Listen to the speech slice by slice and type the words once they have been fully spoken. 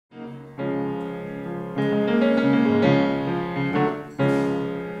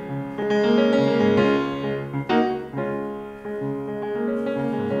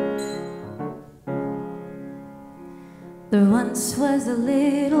was a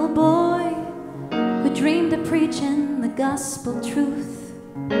little boy who dreamed of preaching the gospel truth.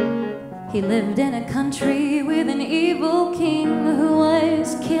 He lived in a country with an evil king who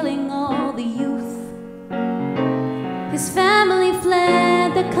was killing all the youth. His family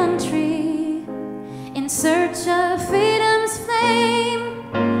fled the country in search of freedom's flame.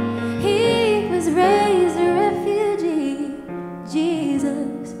 He was raised a refugee.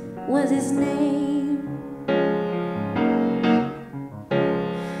 Jesus was his name.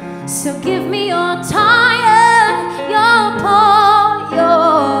 So give me your tired, your poor,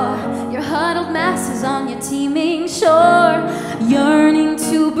 your huddled masses on your teeming shore, yearning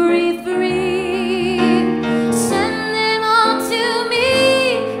to breathe free. Send them all to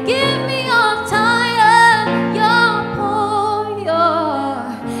me. Give me your tired, your poor,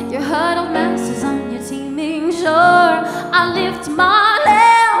 your huddled masses on your teeming shore. I lift my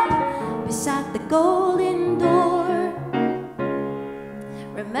lamp beside the golden door.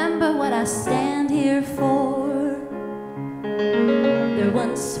 Remember what I stand here for. There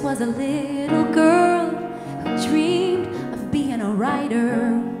once was a little girl who dreamed of being a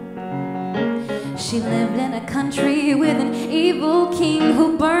writer. She lived in a country with an evil king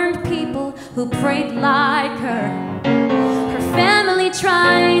who burned people who prayed like her. Her family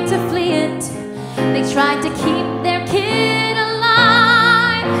tried to flee it. They tried to keep their kid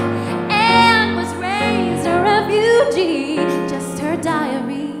alive and was raised a refugee. Just her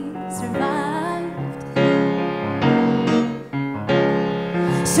diary survived.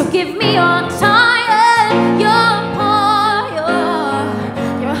 So give me your tired, your poor,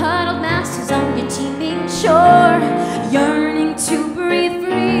 your huddled masses on your teeming shore, yearning to breathe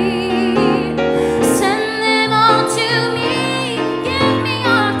free. Send them all to me. Give me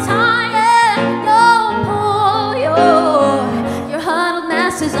your tired, your poor, your huddled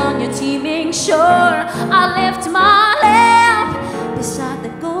masses on your teeming shore. I lift my lamp beside the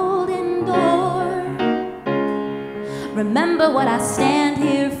golden door. Remember what I stand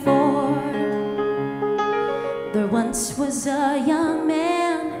here for. There once was a young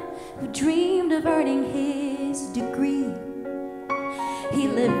man who dreamed of earning his degree. He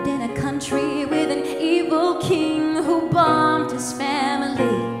lived in a country with an evil king who bombed his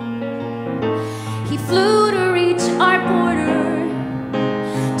family. He flew to reach our border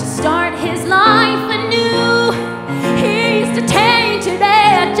to start his life anew. He's detained today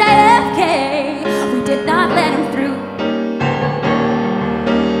at JFK. We did not let him through.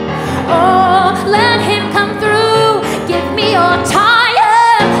 Oh, let him come through. Give me your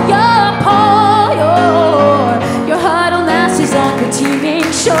tired, your poor, your huddled masses on the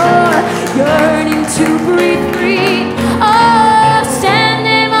teeming shore, yearning to breathe.